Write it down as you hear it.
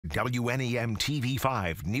WNEM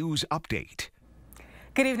TV5 News Update.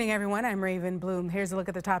 Good evening, everyone. I'm Raven Bloom. Here's a look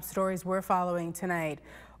at the top stories we're following tonight.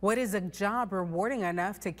 What is a job rewarding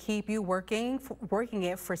enough to keep you working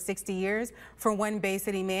it for 60 years? For one Bay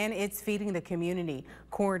City man, it's feeding the community.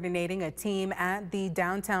 Coordinating a team at the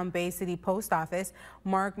downtown Bay City post office,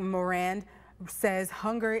 Mark Morand says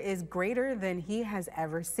hunger is greater than he has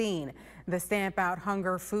ever seen. The Stamp Out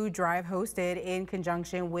Hunger food drive, hosted in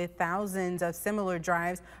conjunction with thousands of similar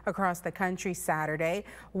drives across the country Saturday,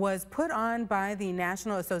 was put on by the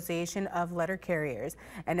National Association of Letter Carriers.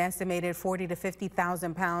 An estimated 40 to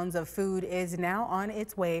 50,000 pounds of food is now on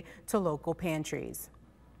its way to local pantries.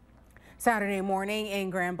 Saturday morning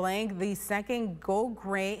in Grand Blanc, the second Go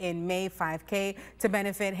Gray in May 5K to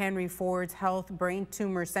benefit Henry Ford's Health Brain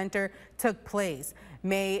Tumor Center took place.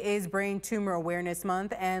 May is Brain Tumor Awareness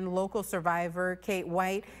Month, and local survivor Kate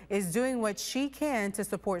White is doing what she can to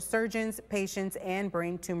support surgeons, patients, and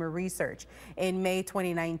brain tumor research. In May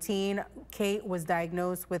 2019, Kate was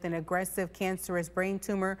diagnosed with an aggressive cancerous brain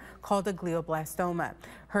tumor called a glioblastoma.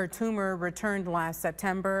 Her tumor returned last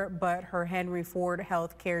September, but her Henry Ford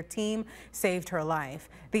Health Care team saved her life.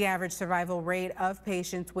 The average survival rate of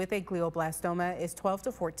patients with a glioblastoma is 12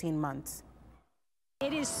 to 14 months.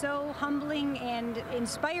 It is so humbling and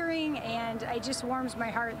inspiring, and it just warms my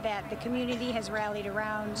heart that the community has rallied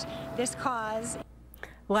around this cause.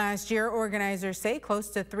 Last year, organizers say close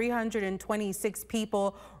to 326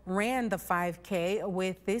 people ran the 5K,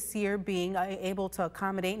 with this year being able to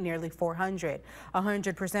accommodate nearly 400.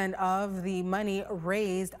 100% of the money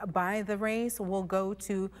raised by the race will go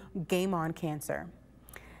to Game On Cancer.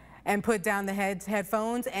 And put down the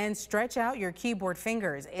headphones and stretch out your keyboard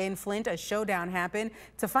fingers. In Flint, a showdown happened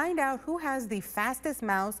to find out who has the fastest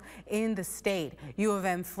mouse in the state. U of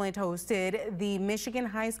M Flint hosted the Michigan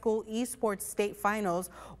High School Esports State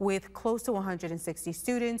Finals with close to 160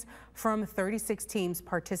 students from 36 teams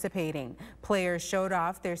participating. Players showed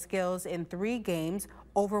off their skills in 3 games: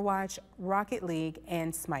 Overwatch, Rocket League,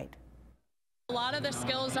 and Smite. A lot of the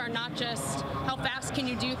skills are not just how fast can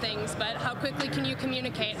you do things, but how quickly can you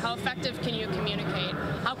communicate, how effective can you communicate,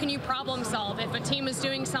 how can you problem solve. If a team is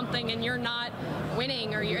doing something and you're not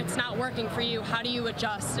winning or it's not working for you, how do you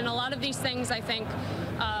adjust? And a lot of these things, I think,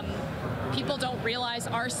 people don't realize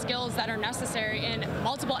are skills that are necessary in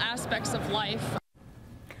multiple aspects of life.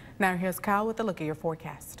 Now here's Kyle with a look at your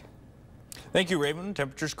forecast. Thank you, Raven.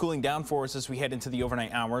 Temperatures cooling down for us as we head into the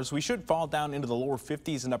overnight hours. We should fall down into the lower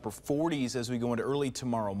 50s and upper 40s as we go into early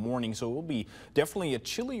tomorrow morning. So it will be definitely a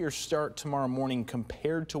chillier start tomorrow morning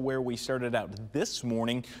compared to where we started out this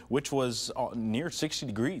morning, which was near 60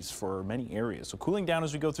 degrees for many areas. So cooling down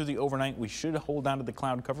as we go through the overnight. We should hold down to the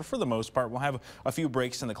cloud cover for the most part. We'll have a few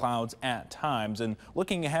breaks in the clouds at times. And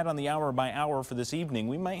looking ahead on the hour by hour for this evening,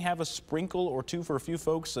 we might have a sprinkle or two for a few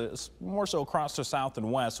folks, more so across the south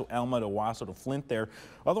and west, so Elma to Wausau to Flint there.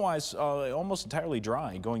 Otherwise, almost entirely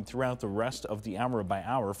dry going throughout the rest of the hour by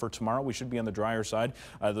hour. For tomorrow, we should be on the drier side.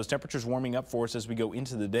 Those temperatures warming up for us as we go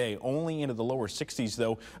into the day, only into the lower 60s,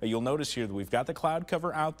 though. You'll notice here that we've got the cloud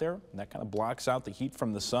cover out there, and that kind of blocks out the heat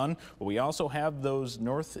from the sun. But we also have those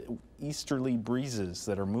northeasterly breezes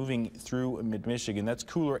that are moving through mid-Michigan. That's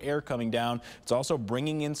cooler air coming down. It's also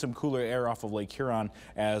bringing in some cooler air off of Lake Huron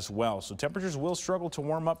as well. So temperatures will struggle to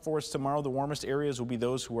warm up for us tomorrow. The warmest areas will be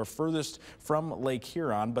those who are furthest from Lake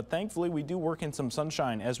Huron, but thankfully we do work in some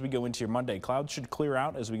sunshine as we go into your Monday. Clouds should clear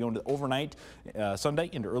out as we go into overnight Sunday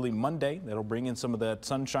into early Monday. That'll bring in some of that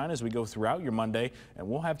sunshine as we go throughout your Monday, and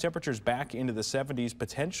we'll have temperatures back into the 70s,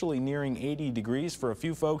 potentially nearing 80 degrees for a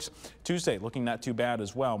few folks. Tuesday looking not too bad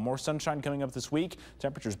as well. More sunshine coming up this week.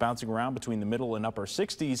 Temperatures bouncing around between the middle and upper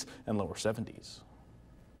 60s and lower 70s.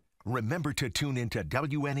 Remember to tune into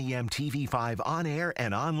WNEM TV5 on air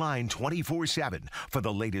and online 24/7 for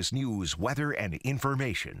the latest news, weather, and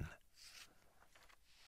information.